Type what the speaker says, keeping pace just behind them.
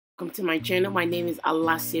Welcome to my channel. My name is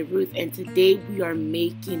Alase Ruth, and today we are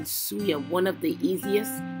making suya, one of the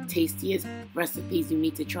easiest, tastiest recipes you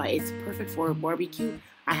need to try. It's perfect for a barbecue.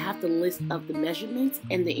 I have the list of the measurements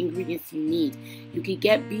and the ingredients you need. You can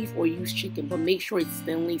get beef or use chicken, but make sure it's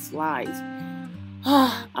thinly sliced.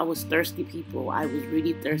 I was thirsty, people. I was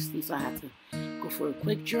really thirsty, so I had to go for a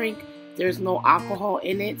quick drink. There's no alcohol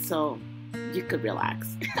in it, so you could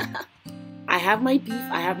relax. I have my beef,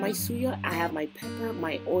 I have my suya, I have my pepper,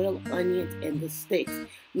 my oil, onions, and the sticks.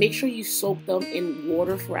 Make sure you soak them in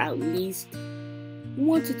water for at least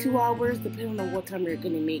 1 to 2 hours, depending on what time you're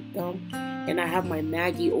going to make them. And I have my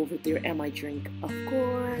Maggi over there and my drink, of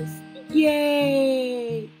course.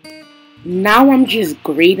 Yay! Now I'm just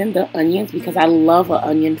grating the onions because I love an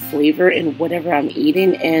onion flavor in whatever I'm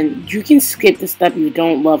eating. And you can skip the step if you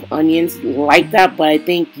don't love onions like that, but I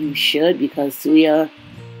think you should because suya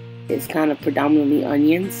is kind of predominantly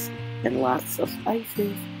onions and lots of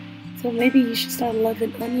spices. So maybe you should start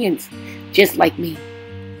loving onions, just like me.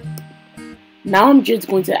 Now I'm just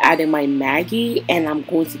going to add in my Maggi and I'm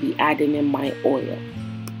going to be adding in my oil.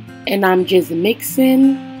 And I'm just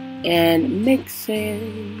mixing and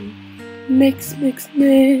mixing. Mix, mix,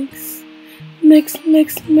 mix. Mix,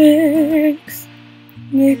 mix, mix.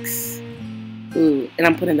 Mix. Ooh, and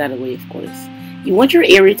I'm putting that away, of course. You want your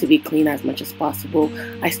area to be clean as much as possible.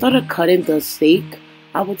 I started cutting the steak,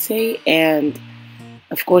 I would say, and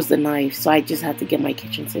of course the knife. So I just had to get my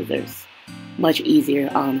kitchen scissors. Much easier,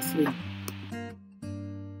 honestly.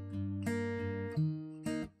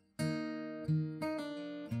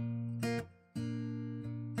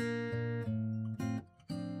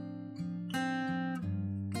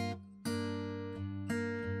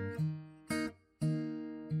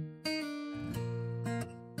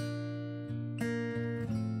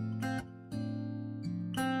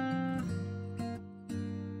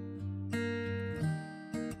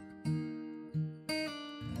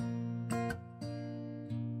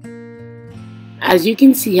 As you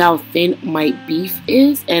can see how thin my beef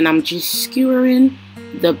is, and I'm just skewering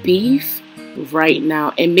the beef right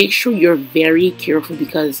now. And make sure you're very careful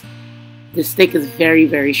because the steak is very,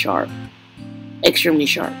 very sharp. Extremely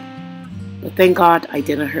sharp. But thank God I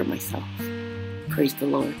didn't hurt myself. Praise the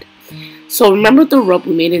Lord. So remember the rub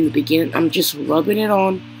we made in the beginning? I'm just rubbing it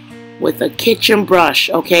on with a kitchen brush,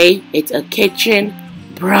 okay? It's a kitchen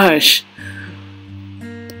brush.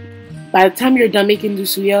 By the time you're done making the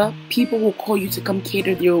suya, people will call you to come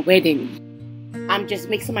cater their wedding. I'm just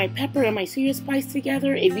mixing my pepper and my suya spice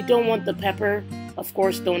together. If you don't want the pepper, of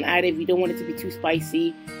course, don't add it. If you don't want it to be too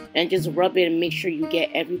spicy, and just rub it and make sure you get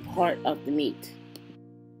every part of the meat.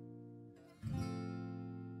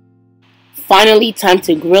 Finally, time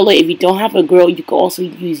to grill it. If you don't have a grill, you can also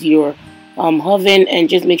use your oven and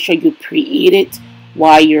just make sure you preheat it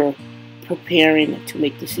while you're preparing to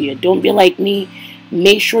make the suya. Don't be like me.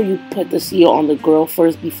 Make sure you put the suya on the grill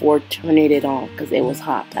first before turning it on because it was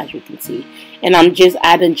hot, as you can see. And I'm just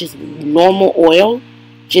adding just normal oil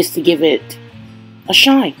just to give it a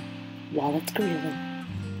shine while it's grilling.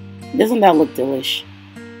 Doesn't that look delish?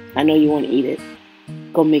 I know you want to eat it.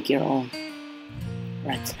 Go make your own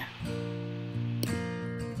right now.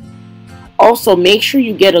 Also, make sure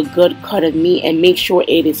you get a good cut of meat and make sure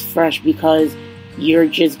it is fresh because you're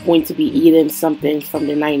just going to be eating something from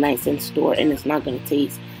the 99-cent store and it's not going to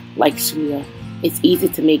taste like suya. It's easy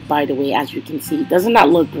to make, by the way, as you can see. Doesn't that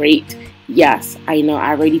look great? Yes, I know. I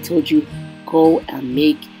already told you, go and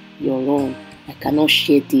make your own. I cannot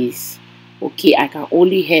share this. Okay, I can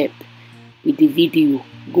only help with the video.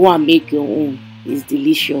 Go and make your own. It's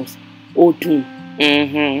delicious. Odun.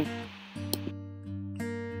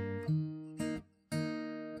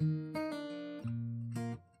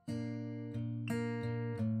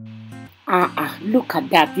 Look at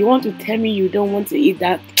that. You want to tell me you don't want to eat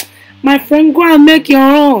that? My friend, go and make your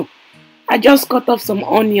own. I just cut off some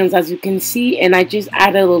onions, as you can see, and I just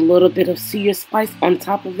added a little bit of suya spice on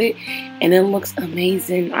top of it, and it looks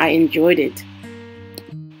amazing. I enjoyed it.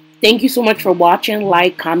 Thank you so much for watching.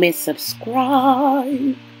 Like, comment,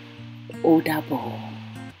 subscribe. Odabo.